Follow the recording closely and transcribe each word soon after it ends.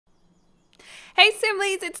Hey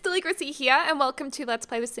Simlies, it's Deligracy here and welcome to Let's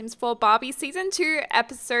Play The Sims 4 Barbie Season 2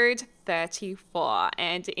 Episode 34.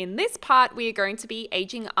 And in this part we are going to be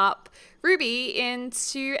aging up Ruby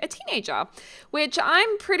into a teenager, which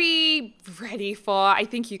I'm pretty ready for. I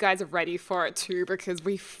think you guys are ready for it too, because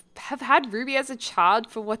we have had Ruby as a child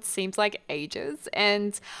for what seems like ages,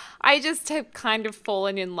 and I just have kind of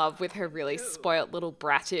fallen in love with her really spoilt little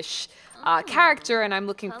brattish character, and I'm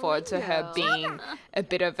looking forward to her being a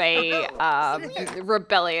bit of a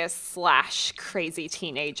rebellious slash crazy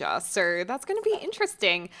teenager. So that's going to be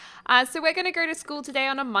interesting. So we're going to go to school today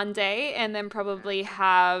on a Monday and then probably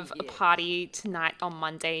have a party tonight on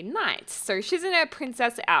Monday night. So she's in her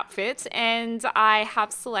princess outfit, and I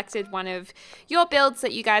have selected one of your builds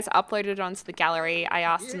that you guys uploaded onto the gallery. I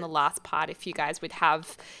asked in the last part if you guys would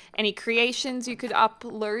have any creations you could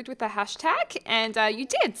upload with the hashtag, and you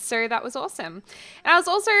did, so that was awesome. And I was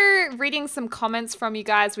also reading some comments from you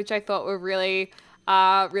guys, which I thought were really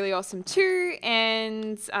awesome too.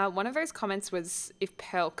 And one of those comments was if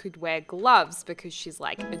Pearl could wear gloves because she's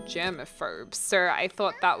like a germaphobe. So I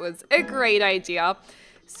thought that was a great idea.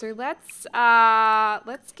 So let's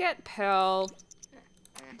get Pearl.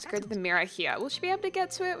 Let's go to the mirror here. Will she be able to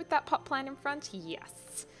get to it with that pot plant in front?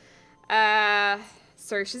 Yes.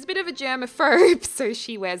 So she's a bit of a germaphobe, so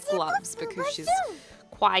she wears gloves because she's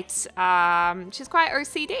quite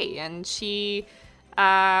OCD, and she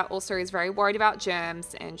also is very worried about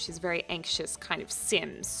germs, and she's a very anxious kind of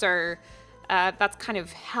sim. So that's kind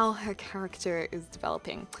of how her character is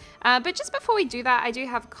developing. But just before we do that, I do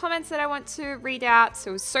have comments that I want to read out.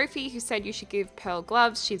 So Sophie, who said you should give Pearl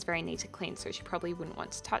gloves. She's very neat and clean, so she probably wouldn't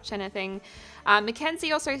want to touch anything.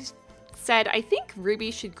 Mackenzie also said, I think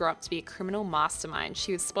Ruby should grow up to be a criminal mastermind.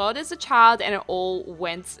 She was spoiled as a child and it all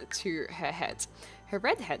went to her head. Her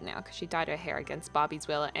red head now, because she dyed her hair against Barbie's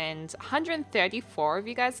will. And 134 of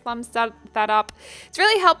you guys thumbs that up. It's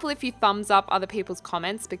really helpful if you thumbs up other people's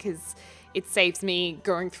comments, because it saves me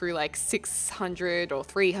going through like 600 or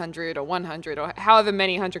 300 or 100 or however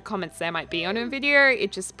many hundred comments there might be on a video.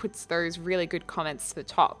 It just puts those really good comments to the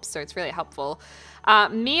top, so it's really helpful.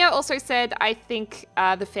 Mia also said, I think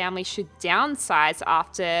the family should downsize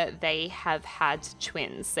after they have had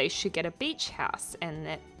twins. They should get a beach house, and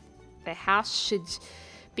that the house should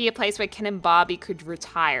be a place where Ken and Barbie could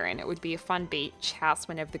retire, and it would be a fun beach house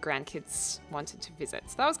whenever the grandkids wanted to visit.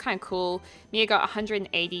 So that was kind of cool. Mia got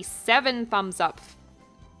 187 thumbs up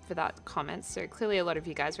for that comment, so clearly a lot of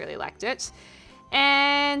you guys really liked it.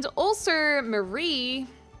 And also Mary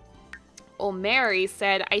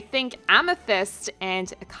said, I think Amethyst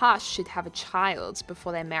and Akash should have a child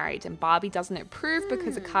before they're married, and Barbie doesn't approve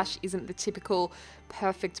because Akash isn't the typical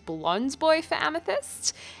perfect blonde boy for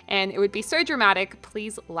Amethyst, and it would be so dramatic.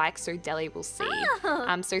 Please like so Deli will see.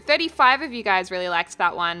 So 35 of you guys really liked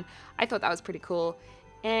that one. I thought that was pretty cool.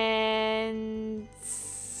 And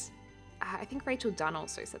I think Rachel Dunn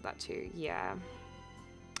also said that too. Yeah.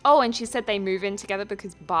 Oh, and she said they move in together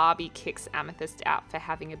because Barbie kicks Amethyst out for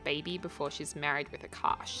having a baby before she's married with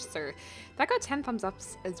Akash. So that got 10 thumbs up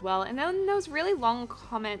as well. And then there was a really long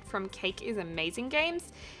comment from Cake is Amazing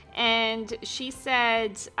Games. And she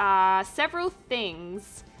said several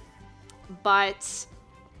things, but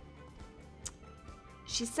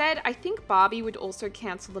she said, I think Barbie would also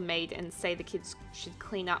cancel the maid and say the kids should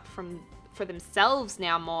clean up for themselves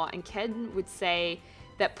now more. And Ken would say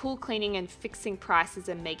that pool cleaning and fixing prices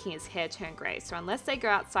are making his hair turn grey. So unless they go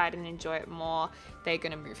outside and enjoy it more, they're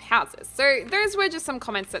going to move houses. So those were just some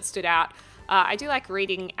comments that stood out. I do like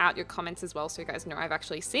reading out your comments as well, so you guys know I've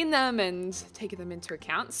actually seen them and taken them into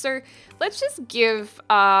account. So let's just give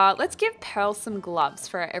Pearl some gloves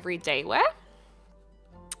for her everyday wear.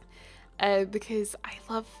 Because I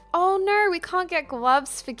love, oh no, we can't get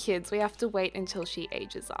gloves for kids. We have to wait until she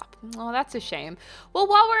ages up. Oh, that's a shame. Well,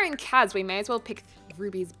 while we're in Kaz, we may as well pick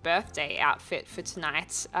Ruby's birthday outfit for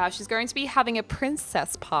tonight. She's going to be having a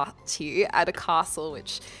princess party at a castle,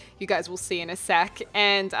 which you guys will see in a sec.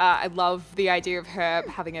 And I love the idea of her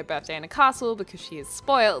having her birthday in a castle because she is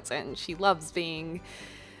spoilt and she loves being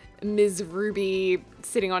Ms. Ruby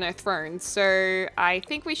sitting on her throne. So I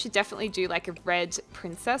think we should definitely do like a red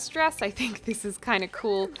princess dress. I think this is kind of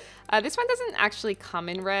cool. This one doesn't actually come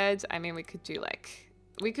in red. I mean, we could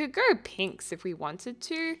go pinks if we wanted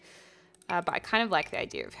to. But I kind of like the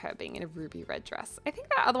idea of her being in a ruby red dress. I think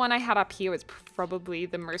that other one I had up here was probably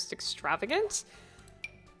the most extravagant.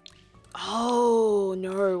 Oh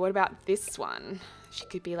no, what about this one? She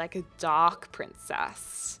could be like a dark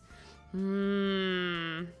princess.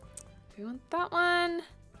 Do we want that one?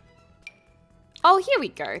 Oh, here we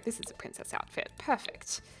go. This is a princess outfit.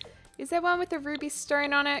 Perfect. Is there one with a ruby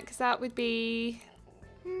stone on it? Because that would be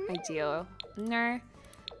ideal. No,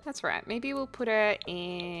 that's right. Maybe we'll put her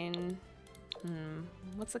in...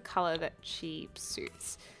 what's the color that she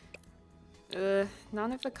suits?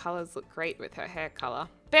 None of the colors look great with her hair color.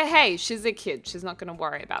 But hey, she's a kid. She's not going to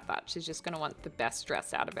worry about that. She's just going to want the best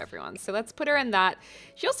dress out of everyone. So let's put her in that.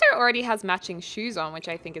 She also already has matching shoes on, which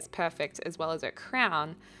I think is perfect, as well as her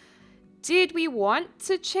crown. Did we want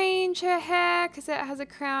to change her hair because it has a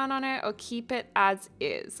crown on it, or keep it as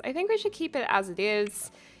is? I think we should keep it as it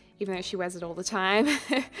is, even though she wears it all the time.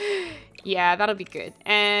 Yeah, that'll be good.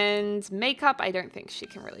 And makeup, I don't think she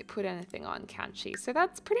can really put anything on, can she? So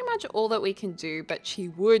that's pretty much all that we can do, but she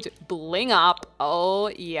would bling up. Oh,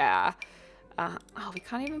 yeah. Oh, we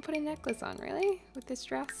can't even put a necklace on, really, with this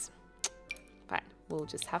dress? Fine, we'll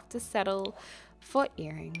just have to settle for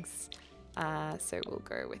earrings. So we'll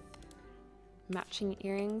go with matching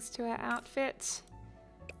earrings to her outfit.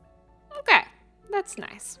 Okay, that's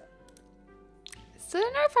nice. So I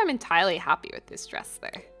don't know if I'm entirely happy with this dress,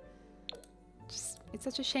 though. It's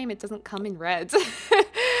such a shame it doesn't come in red.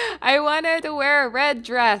 I want her to wear a red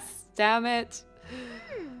dress. Damn it.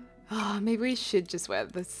 Oh, maybe we should just wear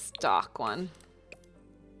the stock one.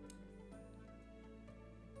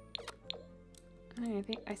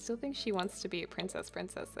 I still think she wants to be a princess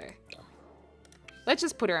though. Let's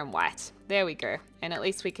just put her in white. There we go. And at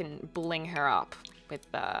least we can bling her up with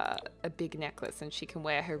a big necklace, and she can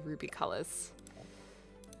wear her ruby colors.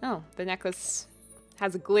 Oh, the necklace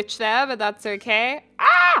has a glitch there, but that's okay.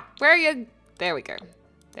 Ah! Where are you? There we go.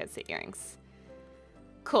 There's the earrings.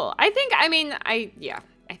 Cool. I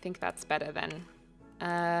think that's better than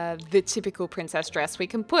the typical princess dress. We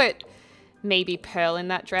can put maybe Pearl in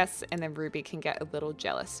that dress, and then Ruby can get a little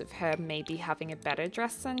jealous of her maybe having a better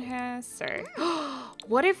dress than her. So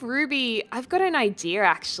what if Ruby... I've got an idea,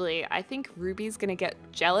 actually. I think Ruby's going to get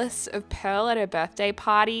jealous of Pearl at her birthday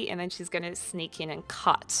party, and then she's going to sneak in and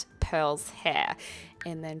cut Pearl's hair.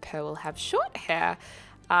 And then Pearl will have short hair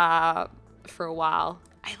for a while.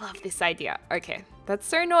 I love this idea. Okay, that's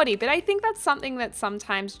so naughty, but I think that's something that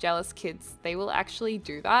sometimes jealous kids, they will actually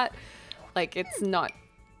do that. Like, it's not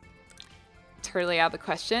totally out of the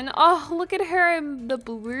question. Oh, look at her in the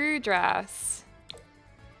blue dress.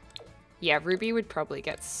 Yeah, Ruby would probably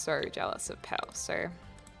get so jealous of Pearl, so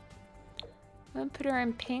I'm gonna put her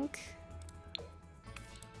in pink.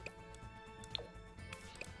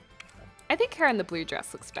 I think her in the blue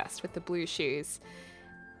dress looks best with the blue shoes.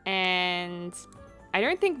 And I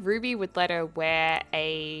don't think Ruby would let her wear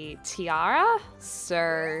a tiara,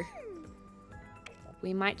 so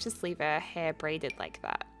we might just leave her hair braided like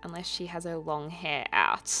that, unless she has her long hair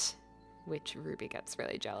out, which Ruby gets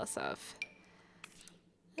really jealous of.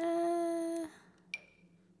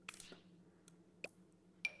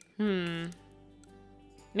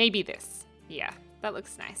 Maybe this. Yeah, that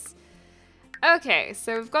looks nice. Okay,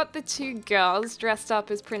 so we've got the two girls dressed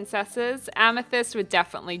up as princesses. Amethyst would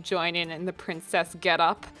definitely join in the princess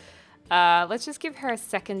getup. Let's just give her a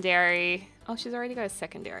secondary... Oh, she's already got a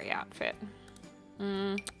secondary outfit.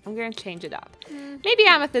 I'm going to change it up. Maybe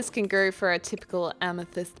Amethyst can go for a typical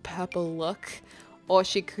amethyst purple look. Or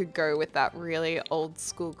she could go with that really old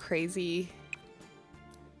school crazy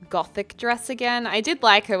gothic dress again. I did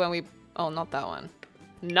like her when we... Oh, not that one.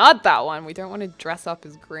 Not that one. We don't want to dress up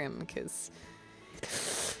as Grimm because...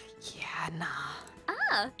 Yeah,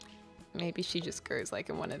 nah. Maybe she just goes like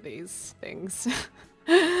in one of these things.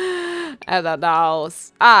 I don't know.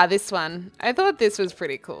 This one. I thought this was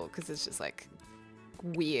pretty cool because it's just like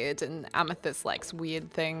weird, and Amethyst likes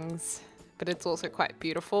weird things, but it's also quite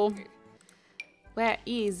beautiful. Where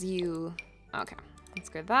is you? Okay, let's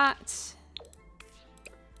go that.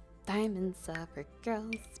 Diamonds are a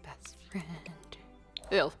girl's best friend.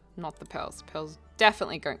 Ew, not the pearls. Pearls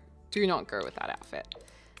definitely do not go with that outfit.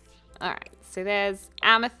 Alright, so there's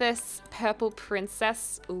Amethyst's purple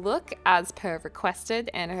princess look as per requested,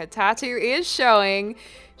 and her tattoo is showing.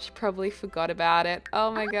 She probably forgot about it. Oh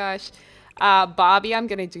my gosh. Barbie I'm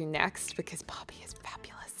gonna do next because Barbie is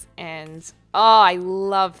fabulous. And oh, I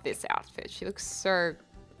love this outfit. She looks so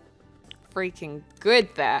freaking good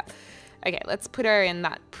there. Okay, let's put her in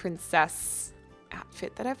that princess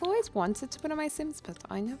outfit that I've always wanted to put on my Sims, but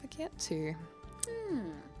I never get to.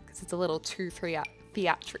 Because it's a little too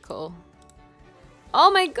theatrical. Oh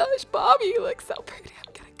my gosh, Barbie, you look so pretty.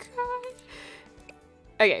 I'm gonna cry.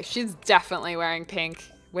 Okay, she's definitely wearing pink.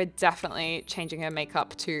 We're definitely changing her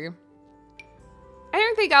makeup too. I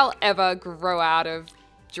don't think I'll ever grow out of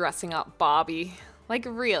dressing up Barbie. Like,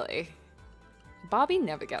 really. Barbie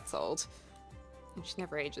never gets old. And she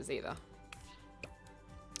never ages either.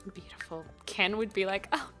 Beautiful. Ken would be like,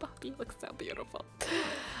 oh, Barbie looks so beautiful.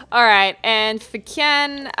 All right, and for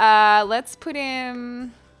Ken, let's put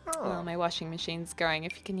him... Oh, My washing machine's going,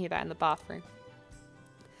 if you can hear that in the bathroom.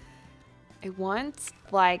 I want,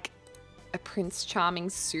 like, a Prince Charming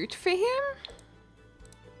suit for him.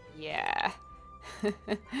 Yeah.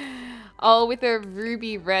 Oh, with a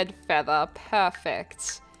ruby red feather.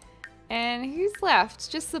 Perfect. And who's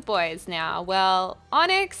left? Just the boys now. Well,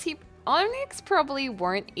 Onyx probably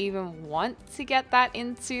won't even want to get that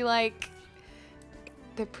into, like,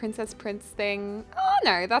 the Princess Prince thing. Oh,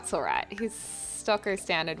 no, that's all right. His stocker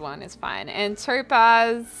standard one is fine. And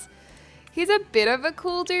Topaz, he's a bit of a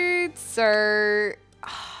cool dude, so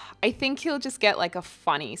I think he'll just get, like, a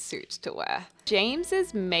funny suit to wear.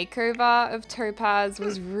 James's makeover of Topaz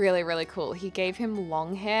was really, really cool. He gave him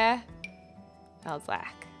long hair. I was like,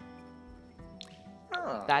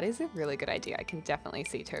 that is a really good idea. I can definitely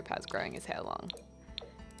see Topaz growing his hair long.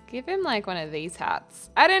 Give him like one of these hats.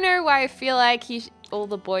 I don't know why I feel like all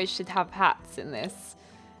the boys should have hats in this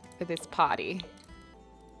for this party.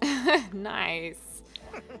 Nice.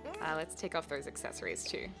 Let's take off those accessories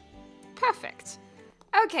too. Perfect.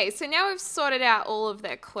 Okay, so now we've sorted out all of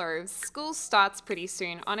their clothes. School starts pretty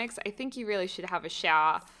soon. Onyx, I think you really should have a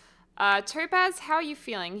shower. Topaz, how are you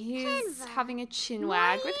feeling? He's having a chin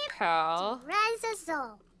wag with Pearl.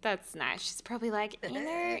 That's nice. She's probably like, you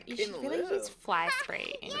know, you should really use fly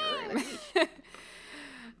spray in your room.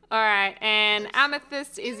 Alright, and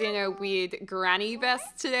Amethyst is in a weird granny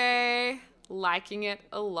vest today. Liking it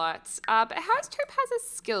a lot. But how's Topaz's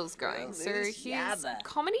skills going? So his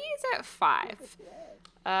comedy is at 5.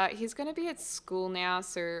 He's going to be at school now,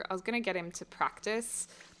 so I was going to get him to practice.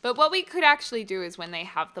 But what we could actually do is when they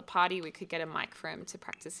have the party, we could get a mic for him to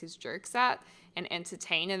practice his jokes at and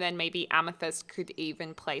entertain. And then maybe Amethyst could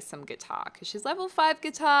even play some guitar because she's level 5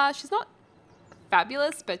 guitar. She's not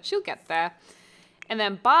fabulous, but she'll get there. And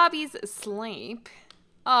then Barbie's asleep.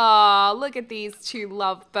 Oh, look at these two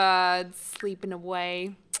lovebirds sleeping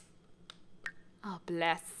away. Oh,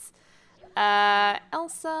 bless.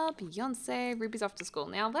 Elsa, Beyonce, Ruby's off to school.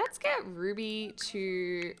 Now let's get Ruby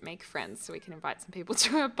to make friends so we can invite some people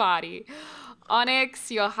to her party. Onyx,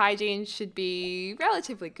 your hygiene should be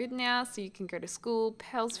relatively good now so you can go to school.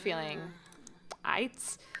 Pearl's feeling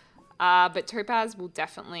aight. But Topaz will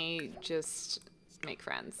definitely just make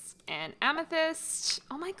friends. And Amethyst,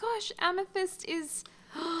 oh my gosh, Amethyst is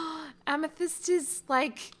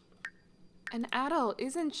like an adult,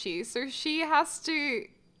 isn't she? So she has to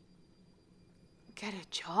get a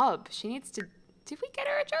job. She needs to, did we get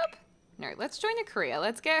her a job? No, let's join a career.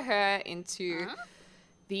 Let's get her into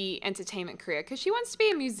the entertainment career because she wants to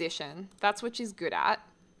be a musician. That's what she's good at.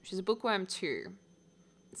 She's a bookworm too.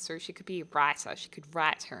 So she could be a writer. She could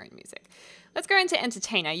write her own music. Let's go into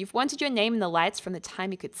entertainer. You've wanted your name in the lights from the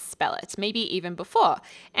time you could spell it, maybe even before.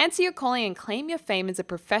 Answer your calling and claim your fame as a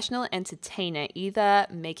professional entertainer, either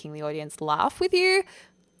making the audience laugh with you,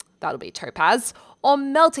 that'll be Topaz, or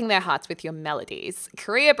melting their hearts with your melodies.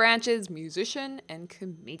 Career branches, musician and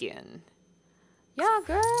comedian. Yeah,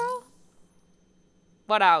 girl.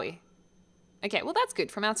 What are we? Okay, well that's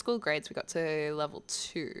good. From our school grades, we got to level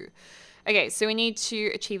 2. Okay, so we need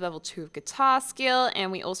to achieve level 2 of guitar skill,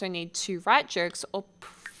 and we also need to write jokes or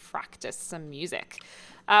practice some music.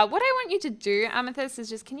 What I want you to do, Amethyst, is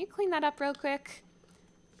just, can you clean that up real quick?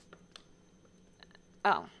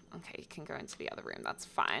 Oh, okay, you can go into the other room, that's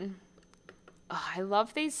fine. Oh, I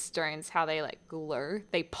love these stones, how they like glow.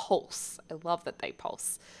 They pulse. I love that they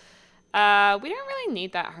pulse. We don't really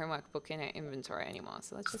need that homework book in our inventory anymore,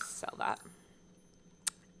 so let's just sell that.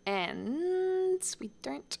 And we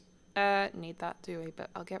don't need that, do we? But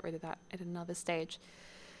I'll get rid of that at another stage.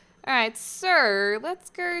 All right, so let's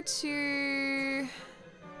go to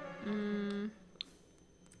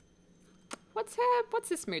what's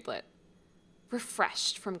this moodlet?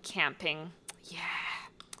 Refreshed from camping. Yeah,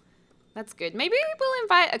 that's good. Maybe we'll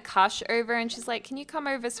invite Akash over, and she's like, can you come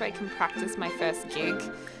over so I can practice my first gig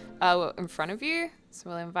in front of you? So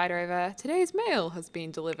we'll invite her over. Today's mail has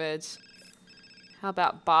been delivered. How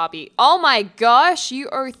about Barbie? Oh my gosh, you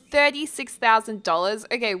owe $36,000.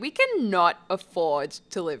 Okay, we cannot afford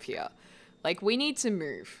to live here. Like, we need to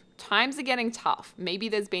move. Times are getting tough. Maybe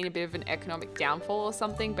there's been a bit of an economic downfall or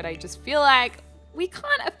something, but I just feel like we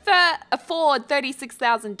can't afford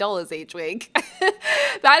 $36,000 each week.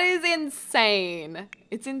 That is insane.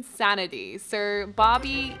 It's insanity. So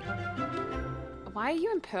Barbie, why are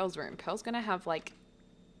you in Pearl's room? Pearl's gonna have like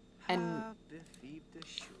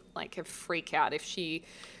a freak out if she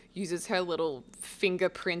uses her little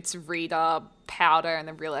fingerprint reader powder and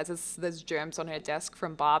then realizes there's germs on her desk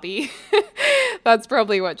from Barbie. That's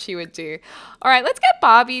probably what she would do. All right, let's get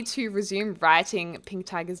Barbie to resume writing Pink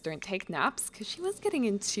Tigers Don't Take Naps because she was getting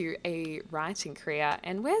into a writing career.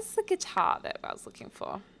 And where's the guitar that I was looking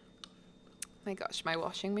for? My gosh, my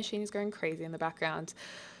washing machine is going crazy in the background.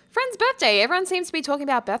 Friend's birthday. Everyone seems to be talking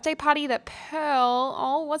about birthday party that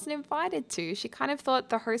Pearl wasn't invited to. She kind of thought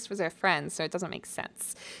the host was her friend, so it doesn't make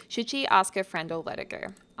sense. Should she ask her friend or let her go?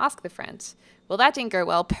 Ask the friend. Well, that didn't go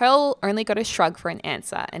well. Pearl only got a shrug for an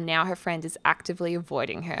answer, and now her friend is actively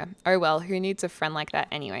avoiding her. Oh well, who needs a friend like that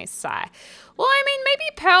anyway? Sigh. Well, I mean, maybe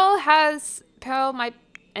Pearl might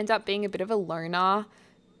end up being a bit of a loner.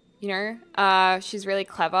 You know, she's really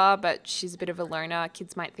clever, but she's a bit of a loner.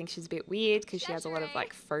 Kids might think she's a bit weird because she has a lot of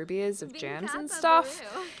like phobias of germs and stuff.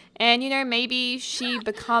 And, you know, maybe she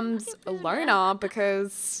becomes a loner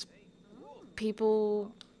because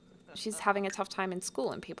she's having a tough time in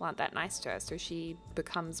school and people aren't that nice to her. So she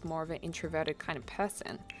becomes more of an introverted kind of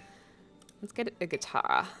person. Let's get a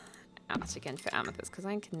guitar out again for Amethyst because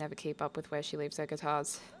I can never keep up with where she leaves her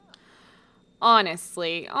guitars.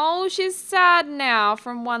 Honestly. Oh, she's sad now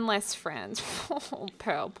from one less friend. Oh,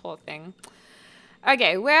 Pearl, poor thing.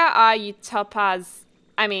 Okay, where are you, Topaz?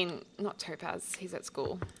 I mean, not Topaz. He's at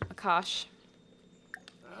school. Akash.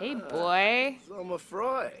 Hey, boy.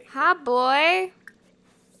 Hi, boy.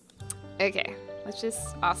 Okay, let's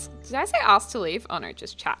just ask. Did I say ask to leave? Oh, no,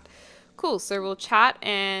 just chat. Cool, so we'll chat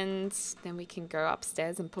and then we can go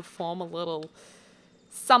upstairs and perform a little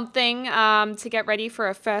something to get ready for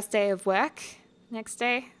a first day of work next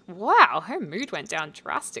day. Wow, her mood went down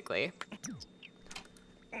drastically.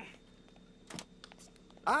 Okay.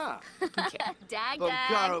 Dag.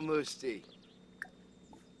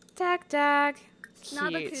 Dag.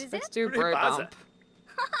 Cute. Let's do bro bump.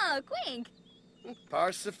 Haha, quink.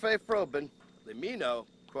 Parsife proben, limino,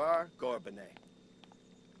 quar gorbane.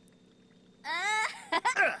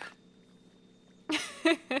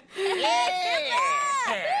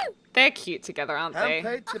 They're cute together, aren't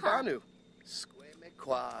they?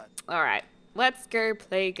 Alright, let's go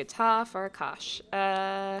play guitar for Akash.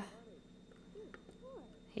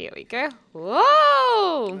 Here we go.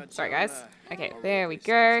 Whoa! Sorry, guys. Okay, there we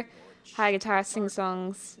go. Hi, guitar, sing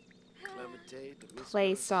songs.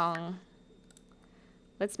 Play song.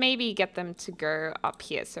 Let's maybe get them to go up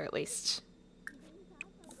here, so at least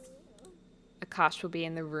Akash will be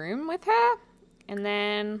in the room with her. And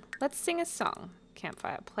then let's sing a song.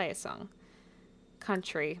 Campfire, play a song.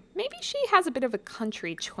 Country. Maybe she has a bit of a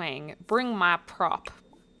country twang. Bring my prop.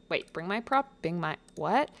 Wait, bring my prop? Bring my...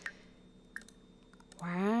 What?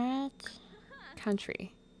 What?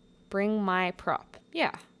 Country. Bring my prop.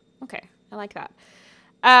 Yeah. Okay. I like that.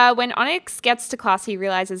 When Onyx gets to class, he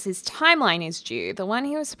realizes his timeline is due. The one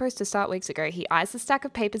he was supposed to start weeks ago. He eyes the stack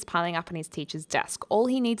of papers piling up on his teacher's desk. All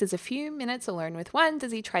he needs is a few minutes alone with one.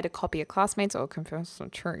 Does he try to copy a classmate's or confess the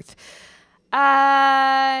truth? You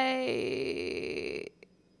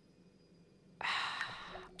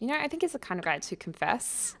know, I think he's the kind of guy to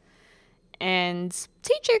confess. And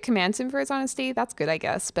teacher commands him for his honesty. That's good, I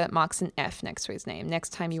guess, but marks an F next to his name. Next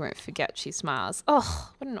time you won't forget, she smiles.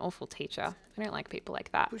 Oh, what an awful teacher. I don't like people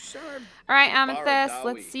like that. All right, Amethyst,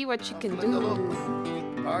 let's see what you can do.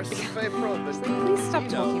 Please stop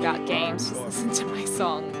talking about games. Just listen to my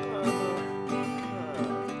song.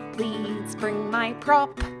 Please bring my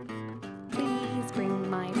prop. Please bring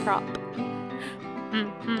my prop.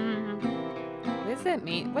 What does that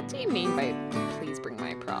mean? What do you mean by please bring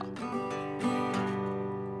my prop?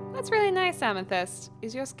 That's really nice, Amethyst.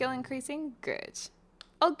 Is your skill increasing? Good.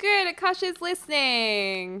 Oh, good. Akash is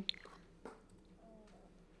listening.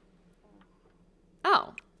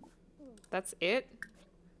 Oh, that's it?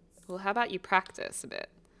 Well, how about you practice a bit?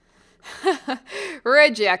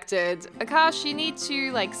 Rejected. Akash, you need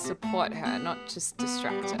to, like, support her, not just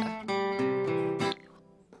distract her.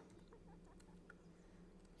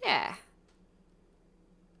 Yeah.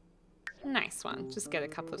 Nice one. Just get a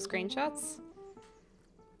couple of screenshots.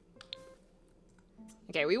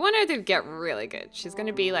 Okay, we want her to get really good. She's going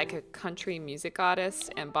to be like a country music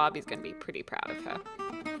artist, and Barbie's going to be pretty proud of her.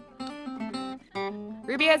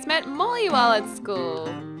 Ruby has met Molly while at school.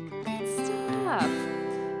 Good stuff.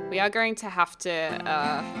 We are going to have to,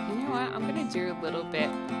 you know what? I'm going to do a little bit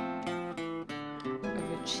of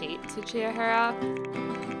a cheat to cheer her up.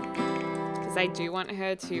 Because I do want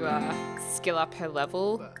her to skill up her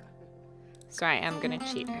level. So I am going to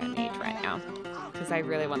cheat her need right now. Because I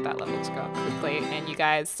really want that level to go up quickly. And you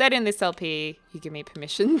guys said in this LP, you give me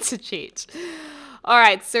permission to cheat.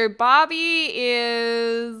 Alright, so Barbie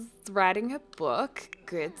is writing her book.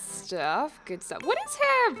 Good stuff, good stuff. What is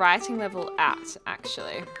her writing level at,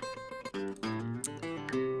 actually?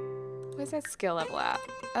 Where's her skill level at?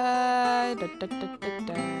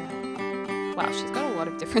 Wow, she's got a lot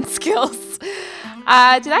of different skills.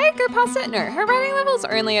 Did I go past it? No, her writing level's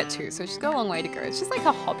only at 2, so she's got a long way to go. It's just like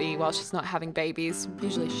a hobby while she's not having babies.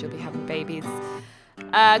 Usually she'll be having babies.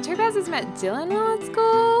 Topaz has met Dylan while at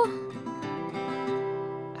school.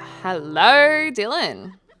 Hello,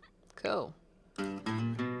 Dylan. Cool.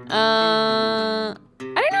 I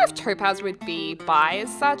don't know if Topaz would be bi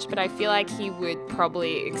as such, but I feel like he would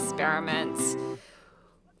probably experiment.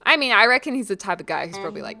 I mean, I reckon he's the type of guy who's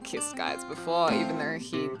probably like kissed guys before, even though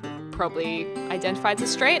he probably identifies as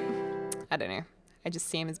straight. I don't know. I just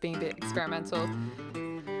see him as being a bit experimental.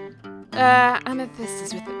 Amethyst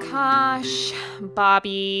is with Akash.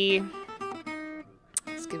 Barbie.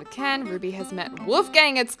 Let's give it Ken. Ruby has met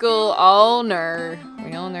Wolfgang at school. Oh no.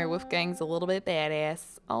 We all know Wolfgang's a little bit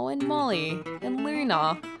badass. Oh, and Molly. And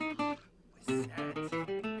Luna.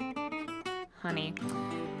 Honey.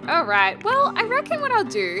 Alright, well, I reckon what I'll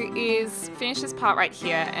do is finish this part right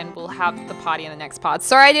here and we'll have the party in the next part.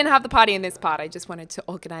 Sorry I didn't have the party in this part, I just wanted to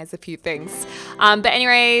organize a few things. But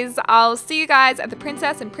anyways, I'll see you guys at the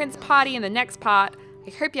Princess and Prince party in the next part. I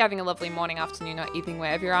hope you're having a lovely morning, afternoon, or evening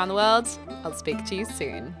wherever you're around the world. I'll speak to you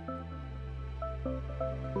soon.